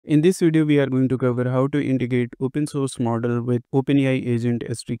In this video, we are going to cover how to integrate open source model with OpenAI Agent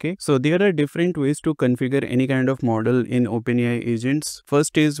SDK. So there are different ways to configure any kind of model in OpenAI agents.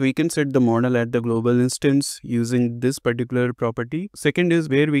 First is we can set the model at the global instance using this particular property. Second is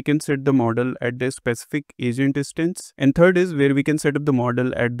where we can set the model at the specific agent instance. And third is where we can set up the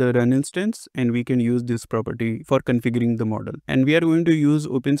model at the run instance and we can use this property for configuring the model. And we are going to use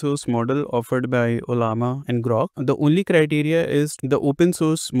open source model offered by Ollama and Groq. The only criteria is the open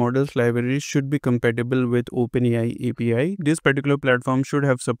source models library should be compatible with OpenAI API. This particular platform should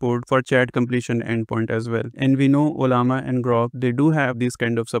have support for chat completion endpoint as well. And we know Ollama and Groq, they do have these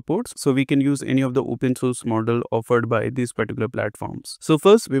kind of supports. So we can use any of the open source model offered by these particular platforms. So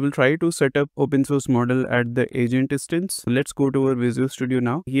first we will try to set up open source model at the agent instance. Let's go to our Visual Studio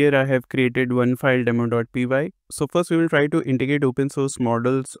now. Here I have created one file demo.py. So first we will try to integrate open source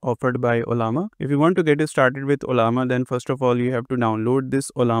models offered by Ollama. If you want to get started with Ollama, then first of all you have to download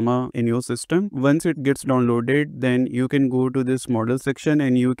this Ollama in your system. Once it gets downloaded, then you can go to this model section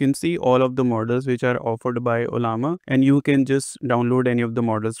and you can see all of the models which are offered by Ollama, and you can just download any of the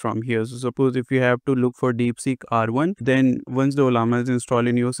models from here. So suppose if you have to look for DeepSeek R1, then once the Ollama is installed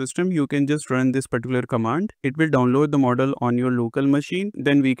in your system, you can just run this particular command. It will download the model on your local machine.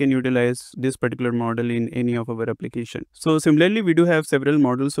 Then we can utilize this particular model in any of our application. So similarly, we do have several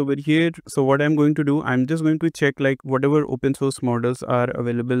models over here. So what I'm going to do, I'm just going to check like whatever open source models are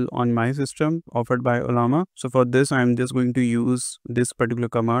available on my system offered by Ollama. So for this, I'm just going to use this particular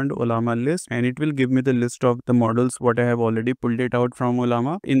command Ollama list, and it will give me the list of the models what I have already pulled it out from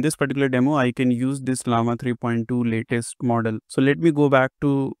Ollama. In this particular demo, I can use this Llama 3.2 latest model. So let me go back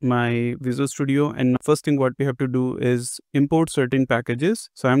to my Visual Studio, and first thing what we have to do is import certain packages.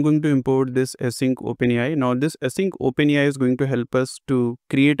 So I'm going to import this AsyncOpenAI. Now this AsyncOpenAI is going to help us to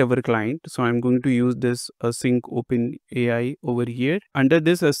create our client. So I'm going to use this AsyncOpenAI over here. Under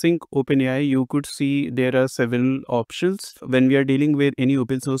this AsyncOpenAI, you could see there are several options. When we are dealing with any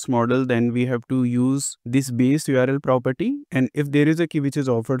open source model, then we have to use this base URL property. And if there is a key which is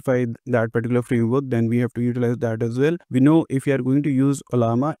offered by that particular framework, then we have to utilize that as well. We know if you are going to use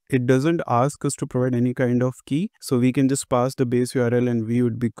Ollama, it doesn't ask us to provide any kind of key. So we can just pass the base URL and we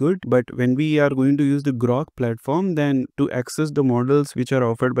would be good. But when we are going to use the Groq platform, then to access the models which are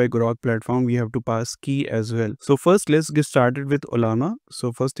offered by Groq platform, we have to pass key as well. So first let's get started with Ollama.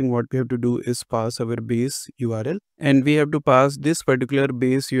 So first thing what we have to do is pass our base URL, and we have to pass this particular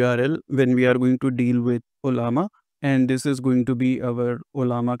base URL when we are going to deal with Ollama, and this is going to be our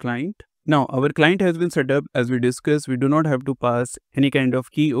Ollama client. Now our client has been set up as we discussed. We do not have to pass any kind of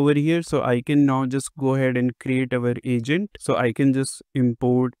key over here. So I can now just go ahead and create our agent. So I can just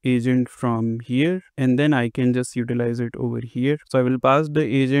import agent from here and then I can just utilize it over here. So I will pass the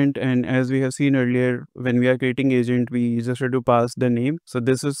agent, and as we have seen earlier, when we are creating agent, we just have to pass the name. So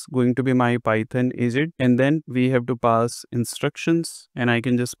this is going to be my Python agent, and then we have to pass instructions, and I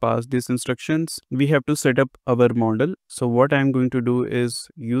can just pass these instructions. We have to set up our model. So what I'm going to do is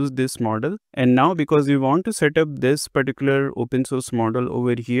use this model. And now because we want to set up this particular open source model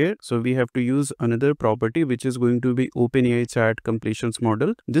over here, so we have to use another property which is going to be OpenAI chat completions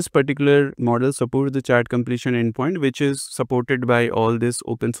model. This particular model supports the chat completion endpoint, which is supported by all this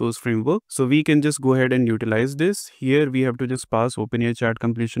open source framework. So we can just go ahead and utilize this. Here we have to just pass OpenAI chat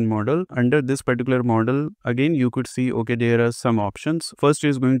completion model. Under this particular model, again you could see, okay, there are some options. First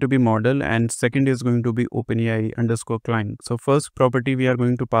is going to be model and second is going to be OpenAI underscore client. So first property we are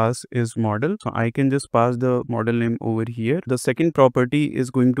going to pass is model. So I can just pass the model name over here. The second property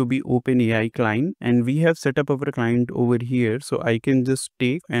is going to be OpenAI client, and we have set up our client over here. So I can just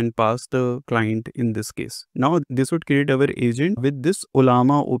take and pass the client in this case. Now this would create our agent with this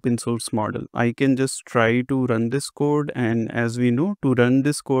Ollama open source model. I can just try to run this code, and as we know, to run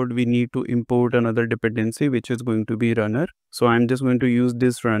this code we need to import another dependency which is going to be runner. So I'm just going to use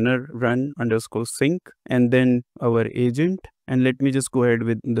this runner run underscore sync and then our agent. And let me just go ahead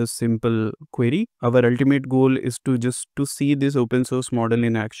with the simple query. Our ultimate goal is to see this open source model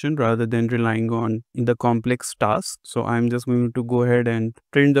in action rather than relying on the complex tasks. So I'm just going to go ahead and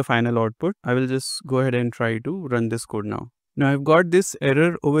print the final output. I will just go ahead and try to run this code now. Now I've got this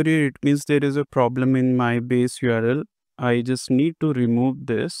error over here. It means there is a problem in my base URL. I just need to remove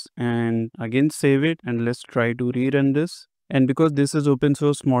this and again save it, and let's try to rerun this. And because this is open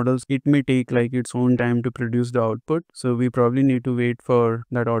source models, it may take like its own time to produce the output. So we probably need to wait for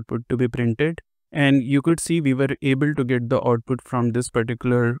that output to be printed. And you could see we were able to get the output from this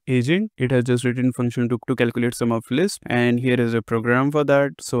particular agent. It has just written function to calculate sum of list, and here is a program for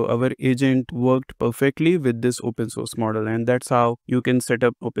that. So our agent worked perfectly with this open source model, and that's how you can set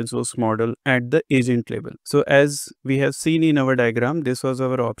up open source model at the agent level. So as we have seen in our diagram, this was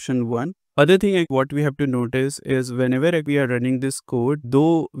our option 1. Other thing what we have to notice is whenever we are running this code,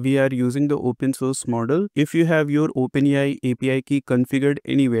 though we are using the open source model, if you have your OpenAI API key configured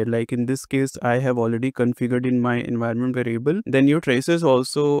anywhere, like in this case, I have already configured in my environment variable, then your traces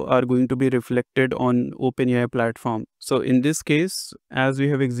also are going to be reflected on OpenAI platform. So in this case, as we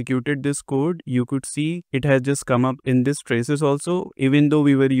have executed this code, you could see it has just come up in this traces also, even though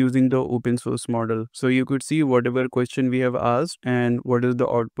we were using the open source model. So you could see whatever question we have asked and what is the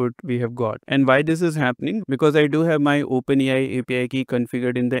output we have got. And why this is happening? Because I do have my OpenAI API key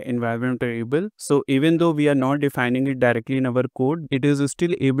configured in the environment variable. So even though we are not defining it directly in our code, it is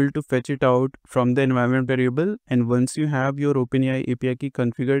still able to fetch it out from the environment variable. And once you have your OpenAI API key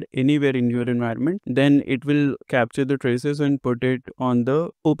configured anywhere in your environment, then it will capture the traces and put it on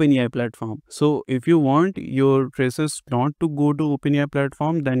the OpenAI platform. So if you want your traces not to go to OpenAI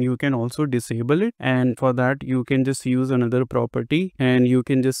platform, then you can also disable it. And for that, you can just use another property, and you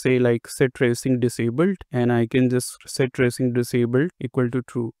can just say like set tracing disabled, and I can just set tracing disabled equal to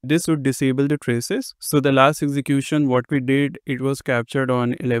true. This would disable the traces. So the last execution, what we did, it was captured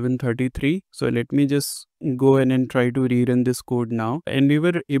on 11:33. So let me just go in and try to rerun this code now, and we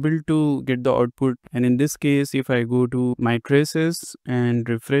were able to get the output. And in this case, if I go to my traces and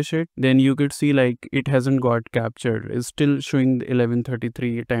refresh it, then you could see like it hasn't got captured. It's still showing the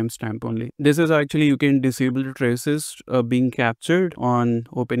 11:33 timestamp only. This is actually, you can disable the traces being captured on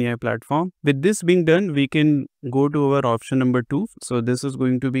OpenAI platform. With this being done, we can go to our option number 2. So this is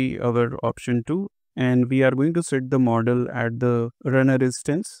going to be our option 2. And we are going to set the model at the runner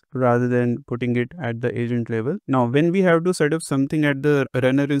instance rather than putting it at the agent level. Now, when we have to set up something at the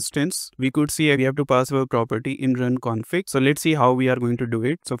runner instance, we could see we have to pass our property in run config. So let's see how we are going to do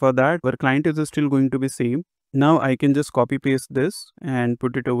it. So for that, our client is still going to be same. Now I can just copy paste this and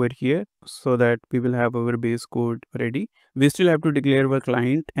put it over here so that we will have our base code ready. We still have to declare our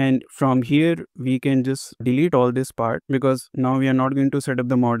client, and from here we can just delete all this part because now we are not going to set up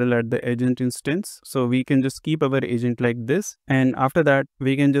the model at the agent instance. So we can just keep our agent like this, and after that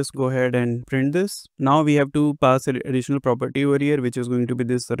we can just go ahead and print this. Now we have to pass an additional property over here, which is going to be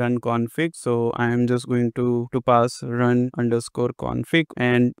this run config. So I am just going to pass run_config,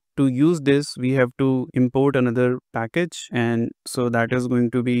 and to use this we have to import another package, and so that is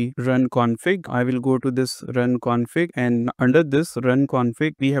going to be run config. I will go to this run config, and under this run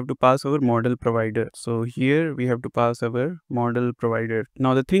config we have to pass our model provider. So here we have to pass our model provider.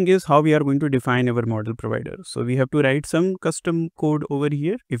 Now the thing is how we are going to define our model provider. So we have to write some custom code over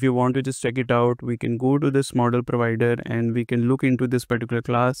here. If you want to just check it out, we can go to this model provider and we can look into this particular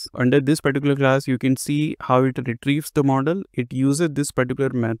class. Under this particular class, you can see how it retrieves the model. It uses this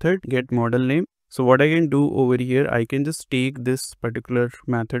particular method, get model name. So what I can do over here, I can just take this particular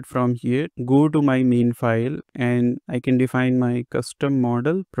method from here, go to my main file, and I can define my custom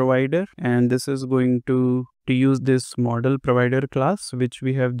model provider. And this is going to use this model provider class, which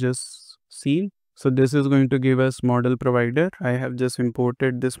we have just seen. So this is going to give us model provider. I have just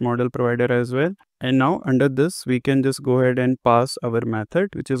imported this model provider as well. And now under this, we can just go ahead and pass our method,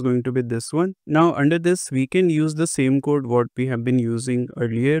 which is going to be this one. Now under this, we can use the same code what we have been using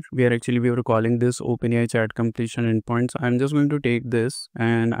earlier. We were calling this OpenAI chat completion endpoint. So I'm just going to take this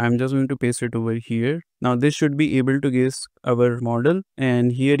and I'm just going to paste it over here. Now this should be able to guess our model,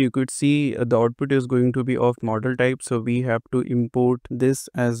 and here you could see the output is going to be of model type. So we have to import this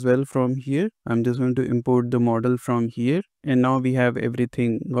as well from here. I'm just going to import the model from here, and now we have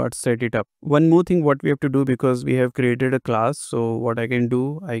everything got set it up. One more thing what we have to do, because we have created a class, so what I can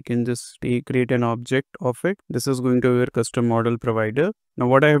do, I can just create an object of it. This is going to be our custom model provider. Now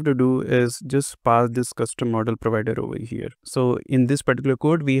what I have to do is just pass this custom model provider over here. So in this particular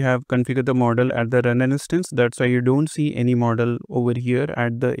code, we have configured the model at the run instance. That's why you don't see any model over here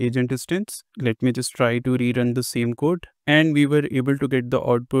at the agent instance. Let me just try to rerun the same code, and we were able to get the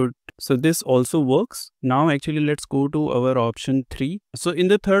output. So this also works. Now actually let's go to our option 3. So in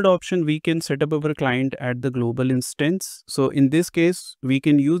the third option, we can set up our client at the global instance. So in this case, we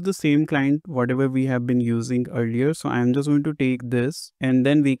can use the same client whatever we have been using earlier. So I'm just going to take this and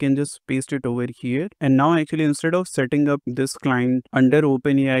then we can just paste it over here. And now actually instead of setting up this client under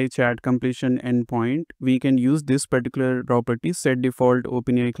OpenAI chat completion endpoint, we can use this particular property, set default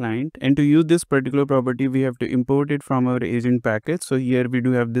OpenAI client. And to use this particular property, we have to import it from our agent package. So here we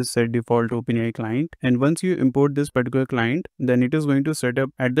do have this set default OpenAI client. And once you import this particular client, then it is going to set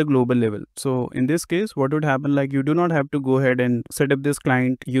up at the global level. So in this case, what would happen, like you do not have to go ahead and set up this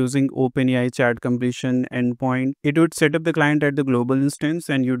client using OpenAI chat completion endpoint. It would set up the client at the global instance,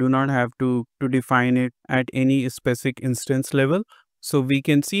 and you do not have to define it at any specific instance level. So we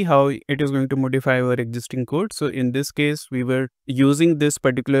can see how it is going to modify our existing code. So in this case, we were using this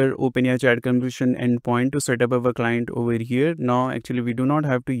particular OpenAI chat completion endpoint to set up our client over here. Now, actually, we do not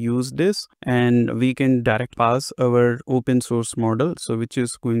have to use this, and we can direct pass our open source model. So which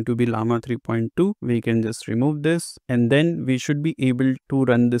is going to be Llama 3.2. We can just remove this, and then we should be able to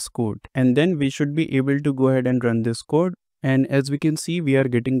run this code. And then we should be able to go ahead and run this code. And as we can see, we are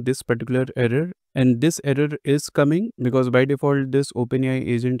getting this particular error. And this error is coming because by default, this OpenAI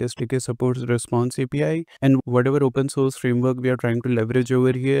Agent SDK supports Response API, and whatever open source framework we are trying to leverage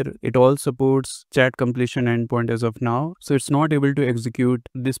over here, it all supports chat completion endpoint as of now. So it's not able to execute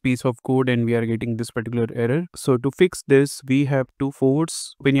this piece of code, and we are getting this particular error. So to fix this, we have to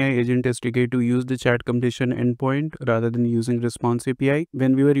force OpenAI Agent SDK to use the chat completion endpoint rather than using Response API.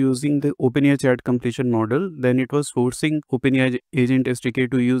 When we were using the OpenAI chat completion model, then it was forcing OpenAI Agent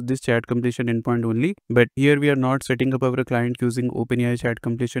SDK to use this chat completion endpoint only, but here we are not setting up our client using OpenAI chat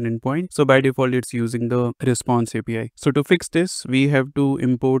completion endpoint. So by default, it's using the Response API. So to fix this, we have to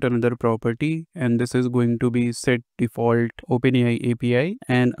import another property, and this is going to be set default OpenAI API.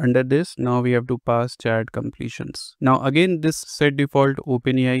 And under this, now we have to pass chat completions. Now again, this set default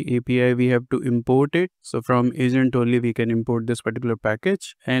OpenAI API, we have to import it. So from agent only, we can import this particular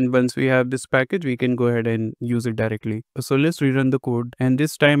package. And once we have this package, we can go ahead and use it directly. So let's rerun the code, and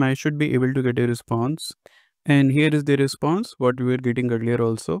this time I should be able to get a response. And here is the response what we were getting earlier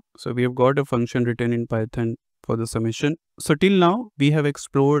also. So we have got a function written in Python for the submission. So till now, we have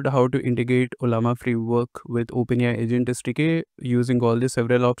explored how to integrate Ollama framework with OpenAI Agent SDK using all the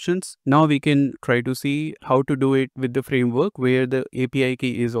several options. Now we can try to see how to do it with the framework where the API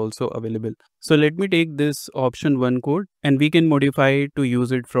key is also available. So let me take this option 1 code, and we can modify it to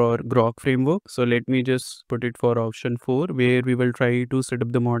use it for Groq framework. So let me just put it for option 4, where we will try to set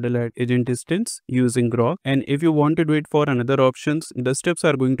up the model at agent instance using Groq. And if you want to do it for another options, the steps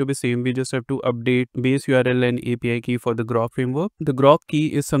are going to be same. We just have to update base URL and API key for the Groq framework. The Groq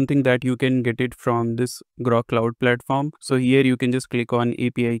key is something that you can get it from this Groq cloud platform. So here you can just click on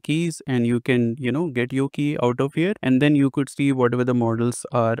API keys, and you can, get your key out of here, and then you could see whatever the models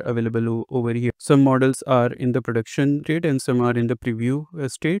are available over here. Some models are in the production state and some are in the preview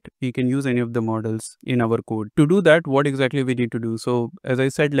state. We can use any of the models in our code. To do that, what exactly we need to do? So as I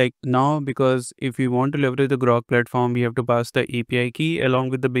said, like now, because if we want to leverage the Groq platform, we have to pass the API key along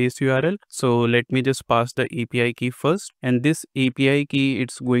with the base URL. So let me just pass the API key first, and this API key,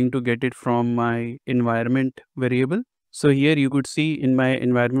 it's going to get it from my environment variable. So here you could see in my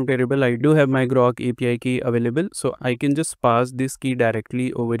environment variable, I do have my Groq API key available. So I can just pass this key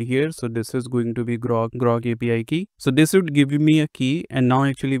directly over here. So this is going to be Groq API key. So this would give me a key, and now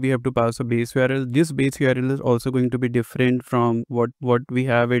actually we have to pass a base URL. This base URL is also going to be different from what we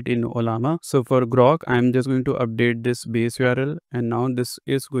have it in Ollama. So for Groq, I'm just going to update this base URL, and now this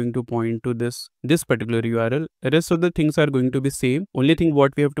is going to point to this particular URL. The rest of the things are going to be same. Only thing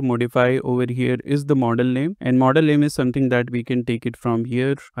what we have to modify over here is the model name, and model name is something that we can take it from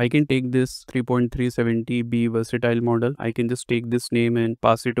here. I can take this 3.370B versatile model. I can just take this name and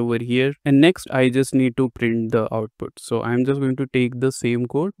pass it over here. And next, I just need to print the output. So I'm just going to take the same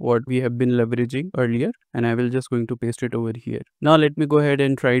code what we have been leveraging earlier, and I will just going to paste it over here. Now let me go ahead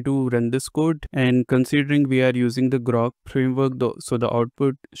and try to run this code. And considering we are using the Groq framework, so the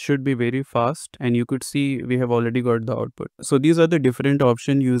output should be very fast, and you could see we have already got the output. So these are the different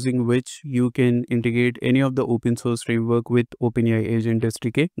options using which you can integrate any of the open source framework with OpenAI Agent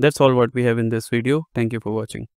SDK. That's all what we have in this video. Thank you for watching.